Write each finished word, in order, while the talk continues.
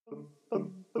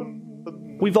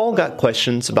We've all got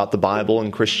questions about the Bible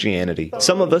and Christianity.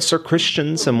 Some of us are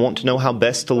Christians and want to know how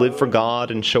best to live for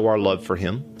God and show our love for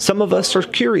Him. Some of us are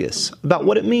curious about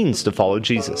what it means to follow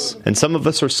Jesus. And some of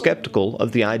us are skeptical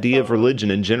of the idea of religion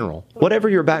in general. Whatever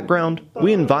your background,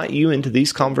 we invite you into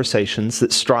these conversations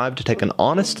that strive to take an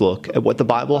honest look at what the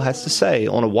Bible has to say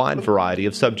on a wide variety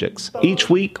of subjects.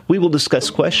 Each week, we will discuss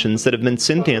questions that have been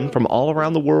sent in from all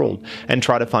around the world and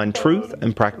try to find truth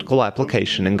and practical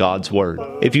application in God's Word.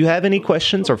 If you have any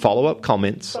questions or follow-up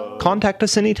comments, contact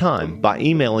us anytime by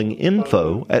emailing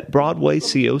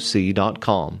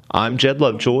info@broadwaycoc.com. I'm Jed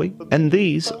Lovejoy, and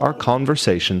these are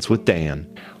Conversations with Dan.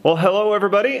 Well, hello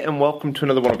everybody, and welcome to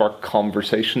another one of our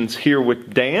conversations here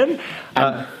with Dan.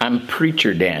 I'm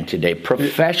Preacher Dan today,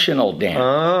 Professional Dan.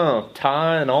 Oh,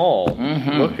 tie and all.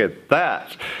 Mm-hmm. Look at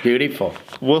that. Beautiful.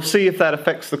 We'll see if that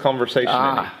affects the conversation.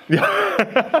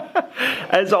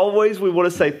 As always, we want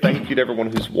to say thank you to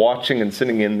everyone who's watching and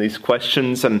sending in these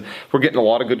questions, and we're getting a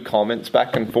lot of good comments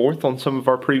back and forth on some of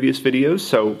our previous videos,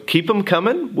 so keep them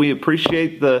coming. We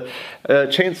appreciate the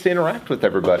chance to interact with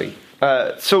everybody.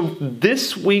 So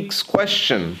this week's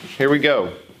question, here we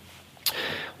go.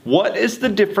 What is the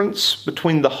difference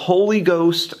between the Holy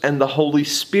Ghost and the Holy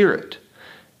Spirit?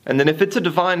 And then if it's a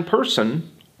divine person,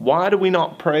 why do we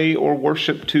not pray or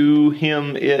worship to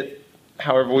him, it,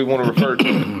 however we want to refer to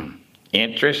it?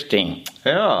 Interesting.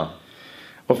 Yeah.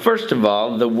 Well, first of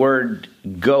all, the word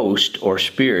ghost or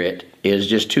spirit is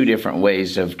just two different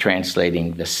ways of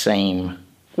translating the same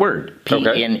word.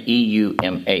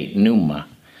 P-N-E-U-M-A, pneuma.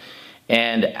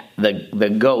 And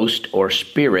the ghost or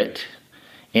spirit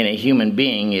in a human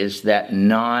being is that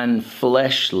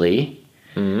non-fleshly,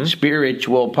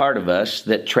 spiritual part of us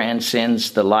that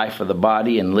transcends the life of the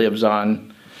body and lives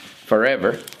on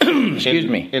forever. Excuse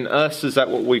me. In us, is that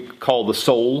what we call the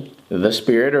soul? The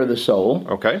spirit or the soul.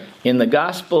 Okay. In the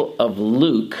Gospel of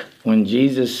Luke, when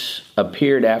Jesus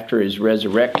appeared after his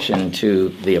resurrection to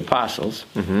the apostles,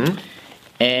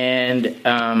 and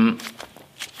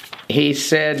he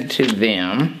said to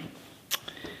them,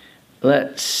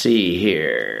 let's see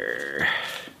here.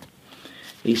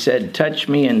 He said, touch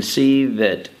me and see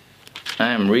that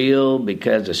I am real,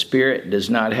 because a spirit does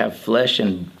not have flesh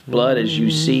and blood as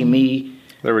you see me.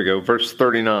 There we go, verse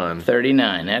 39.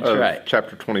 39, that's right.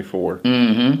 Chapter 24.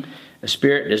 A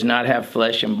spirit does not have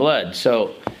flesh and blood.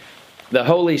 So the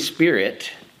Holy Spirit,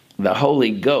 the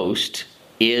Holy Ghost,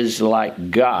 is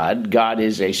like God. God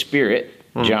is a spirit.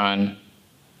 John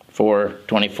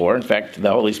 4:24. In fact,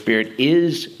 the Holy Spirit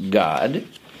is God.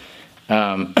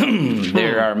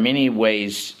 There are many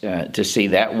ways to see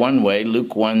that. One way,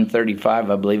 Luke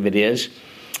 1:35, I believe it is,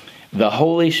 the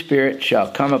Holy Spirit shall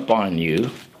come upon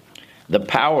you, the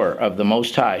power of the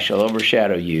Most High shall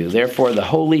overshadow you. Therefore, the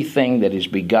holy thing that is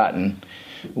begotten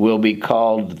will be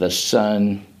called the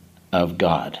Son of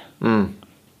God.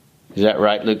 Is that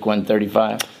right, Luke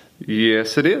 1:35?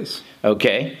 Yes, it is.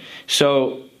 Okay,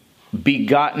 so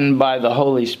begotten by the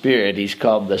Holy Spirit, he's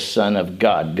called the Son of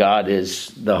God. God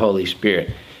is the Holy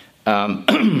Spirit.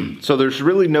 So there's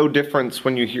really no difference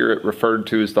when you hear it referred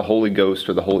to as the Holy Ghost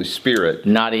or the Holy Spirit.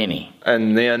 Not any.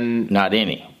 And then Not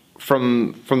any.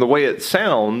 From the way it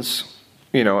sounds,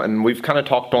 you know, and we've kind of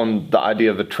talked on the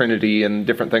idea of the Trinity and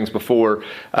different things before,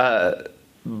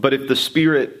 but if the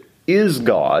Spirit is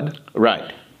God,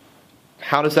 right,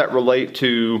 how does that relate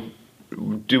to,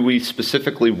 do we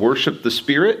specifically worship the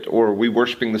Spirit, or are we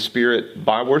worshiping the Spirit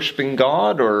by worshiping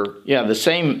God, or? Yeah, the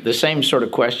same sort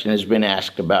of question has been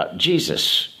asked about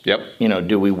Jesus. Yep. You know,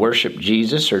 do we worship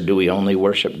Jesus, or do we only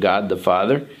worship God the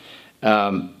Father?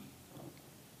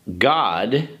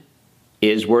 God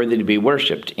is worthy to be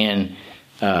worshipped. In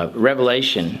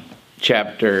Revelation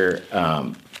chapter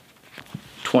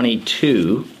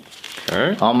 22,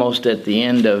 almost at the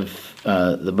end of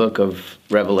the book of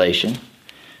Revelation,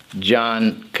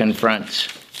 John confronts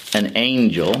an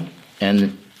angel,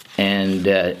 and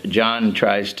John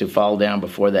tries to fall down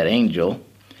before that angel.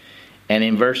 And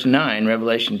in verse 9,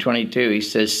 Revelation 22, he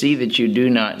says, see that you do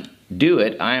not do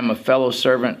it. I am a fellow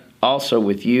servant also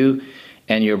with you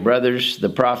and your brothers, the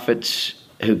prophets,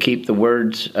 who keep the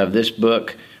words of this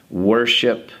book.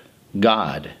 Worship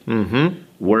God.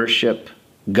 Worship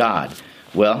God.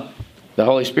 Well, the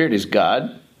Holy Spirit is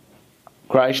God.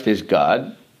 Christ is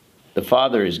God. The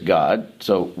Father is God.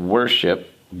 So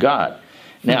worship God.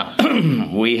 Now,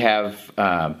 we have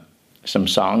some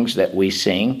songs that we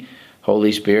sing.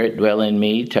 Holy Spirit, dwell in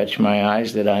me, touch my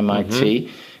eyes that I might see.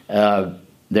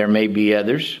 There may be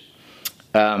others.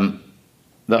 The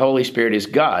Holy Spirit is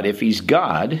God. If he's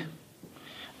God,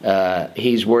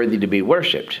 he's worthy to be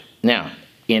worshipped. Now,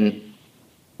 in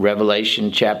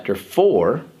Revelation chapter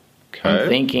 4, I'm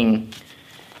thinking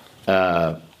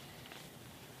the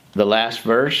last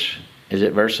verse. Is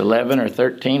it verse 11 or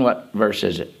 13? What verse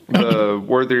is it?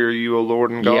 Worthy are you, O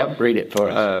Lord and God. Yep, read it for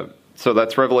us. So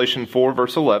that's Revelation 4,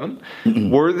 verse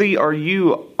 11. Worthy are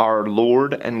you, our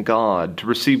Lord and God, to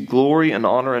receive glory and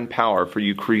honor and power, for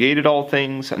you created all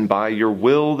things, and by your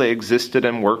will they existed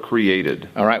and were created.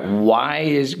 All right, why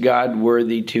is God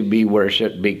worthy to be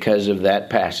worshipped? Because of that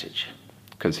passage.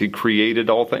 Because he created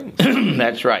all things.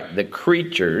 That's right. The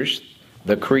creatures,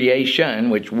 the creation,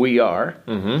 which we are,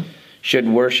 should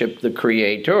worship the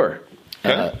Creator.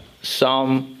 Okay.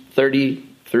 Psalm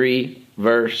 33,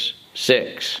 verse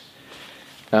 6.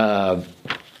 By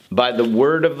the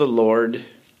word of the Lord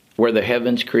were the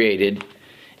heavens created,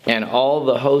 and all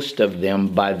the host of them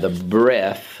by the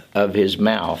breath of his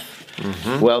mouth.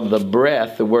 Well, the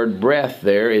word breath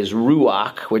there is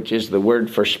ruach, which is the word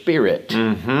for spirit.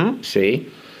 See?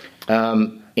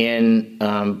 In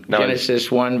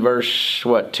Genesis 1, verse,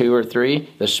 2 or 3?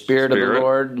 The Spirit of the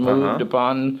Lord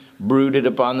brooded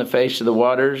upon the face of the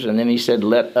waters, and then he said,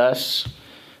 let us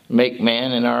make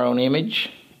man in our own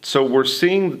image. So we're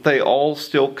seeing that they all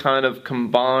still kind of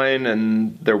combine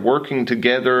and they're working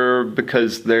together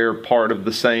because they're part of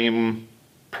the same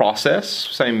process,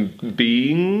 same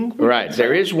being. Right.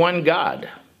 There is one God.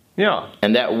 Yeah.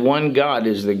 And that one God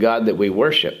is the God that we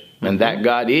worship. And that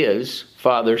God is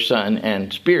Father, Son,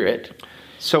 and Spirit.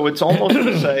 So it's almost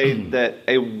to say that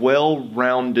a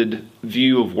well-rounded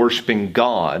view of worshiping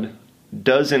God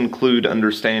does include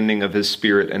understanding of his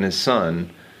Spirit and his Son,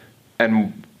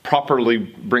 and properly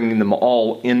bringing them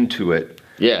all into it.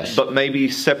 Yes. But maybe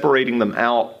separating them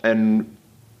out and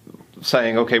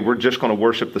saying, okay, we're just going to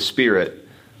worship the Spirit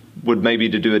would maybe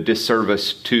to do a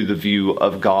disservice to the view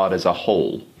of God as a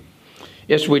whole.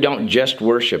 Yes, we don't just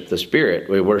worship the Spirit,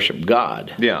 we worship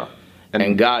God. Yeah.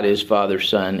 And God is Father,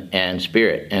 Son, and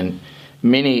Spirit. And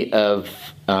many of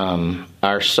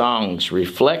our songs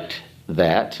reflect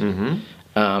that.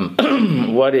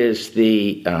 What is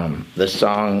the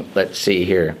song? Let's see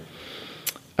here.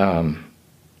 I'm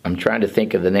trying to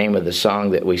think of the name of the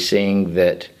song that we sing.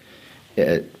 That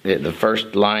the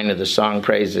first line of the song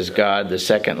praises God, the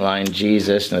second line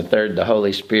Jesus, and the third the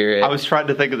Holy Spirit. I was trying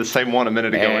to think of the same one a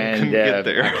minute ago and couldn't get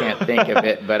there. I can't think of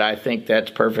it, but I think that's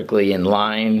perfectly in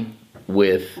line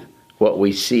with what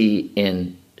we see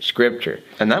in Scripture.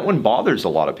 And that one bothers a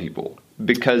lot of people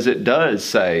because it does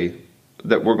say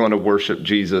that we're going to worship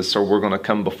Jesus, or we're going to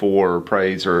come before or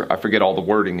praise, or I forget all the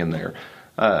wording in there.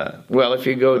 Well, if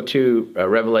you go to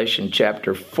Revelation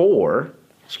chapter 5,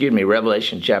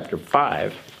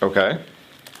 okay,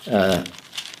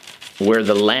 where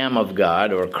the Lamb of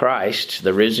God, or Christ,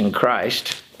 the risen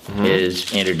Christ,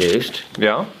 is introduced.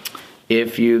 Yeah.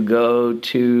 If you go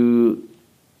to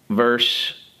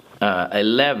verse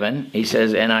 11, he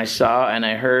says, and I saw and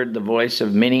I heard the voice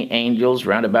of many angels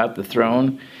round about the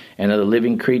throne, and of the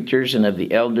living creatures, and of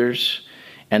the elders,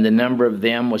 and the number of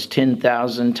them was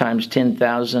 10,000 times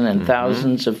 10,000, and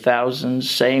thousands of thousands,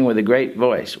 saying with a great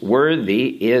voice,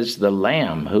 worthy is the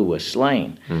Lamb who was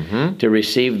slain to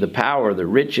receive the power, the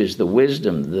riches, the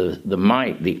wisdom, the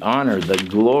might, the honor, the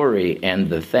glory, and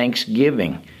the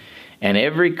thanksgiving. And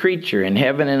every creature in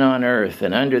heaven and on earth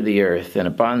and under the earth and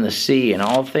upon the sea and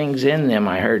all things in them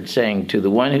I heard saying, to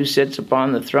the one who sits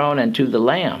upon the throne and to the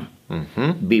Lamb,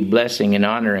 be blessing and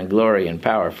honor and glory and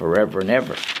power forever and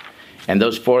ever. And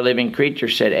those four living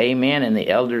creatures said, amen, and the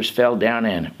elders fell down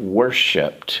and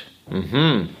worshipped.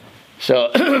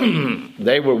 So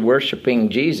they were worshiping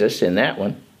Jesus in that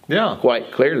one. Yeah.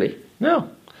 Quite clearly. Yeah.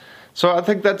 So I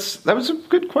think that was a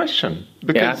good question.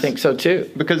 Because, yeah, I think so too.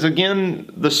 Because again,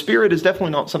 the Spirit is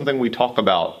definitely not something we talk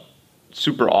about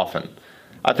super often.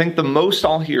 I think the most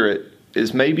I'll hear it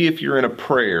is maybe if you're in a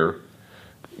prayer,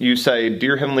 you say,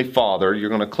 Dear Heavenly Father, you're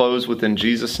going to close with in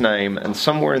Jesus' name, and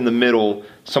somewhere in the middle,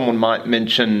 someone might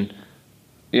mention,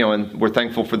 and we're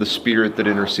thankful for the Spirit that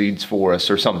intercedes for us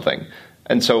or something.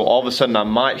 And so all of a sudden I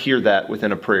might hear that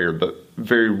within a prayer, but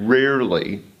very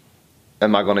rarely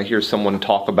am I going to hear someone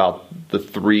talk about the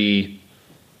three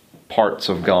parts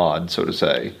of God, so to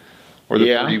say? Or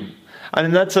the three.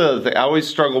 And that's I always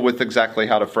struggle with exactly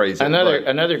how to phrase it.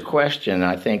 Another question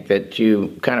I think that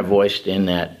you kind of voiced in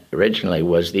that originally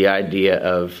was the idea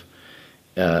of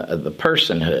the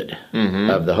personhood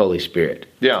of the Holy Spirit.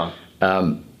 Yeah.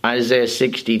 Isaiah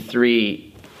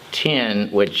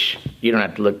 63:10, which you don't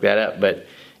have to look that up, but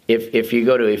if you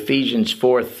go to Ephesians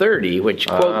 4:30, which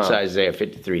quotes Isaiah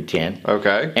 53:10,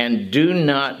 okay, and do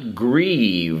not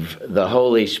grieve the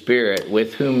Holy Spirit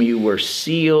with whom you were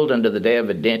sealed unto the day of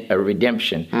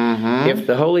redemption. If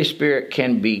the Holy Spirit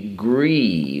can be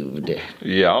grieved,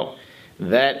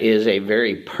 that is a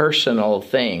very personal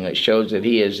thing. It shows that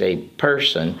he is a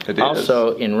person. It is.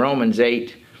 Also, in Romans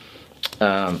 8,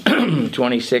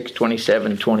 26,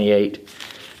 27, 28,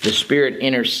 the Spirit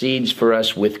intercedes for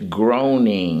us with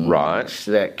groanings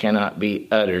that cannot be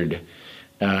uttered.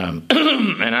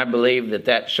 And I believe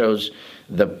that shows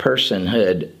the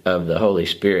personhood of the Holy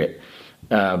Spirit.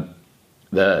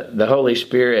 The Holy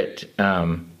Spirit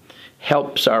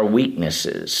helps our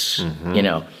weaknesses. Mm-hmm. You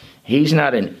know, he's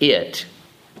not an it,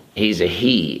 he's a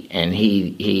he, and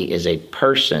he is a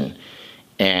person.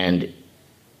 And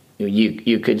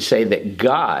you could say that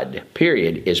God,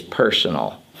 period, is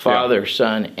personal. Father,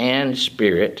 Son, and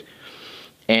Spirit.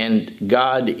 And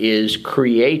God is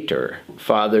creator,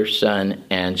 Father, Son,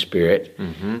 and Spirit.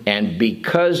 Mm-hmm. And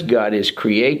because God is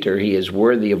creator, he is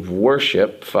worthy of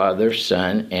worship, Father,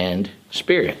 Son, and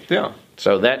Spirit. Yeah.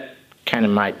 So that kind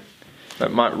of might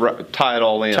tie it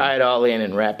all in. Tie it all in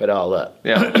and wrap it all up.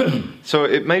 Yeah. So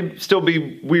it may still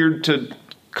be weird to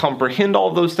comprehend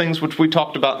all those things, which we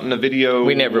talked about in a video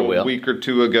a week or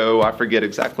two ago. I forget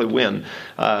exactly when.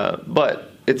 But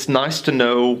it's nice to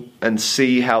know and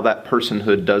see how that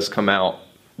personhood does come out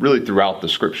really throughout the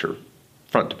Scripture,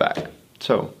 front to back.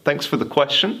 So thanks for the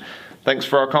question. Thanks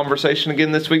for our conversation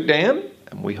again this week, Dan.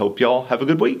 And we hope y'all have a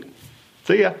good week.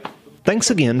 See ya.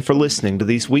 Thanks again for listening to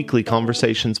these weekly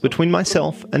conversations between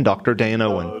myself and Dr. Dan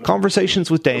Owen. Conversations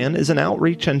with Dan is an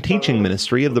outreach and teaching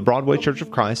ministry of the Broadway Church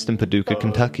of Christ in Paducah,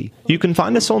 Kentucky. You can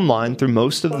find us online through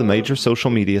most of the major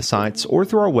social media sites or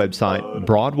through our website,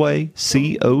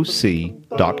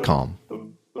 BroadwayCoc.com.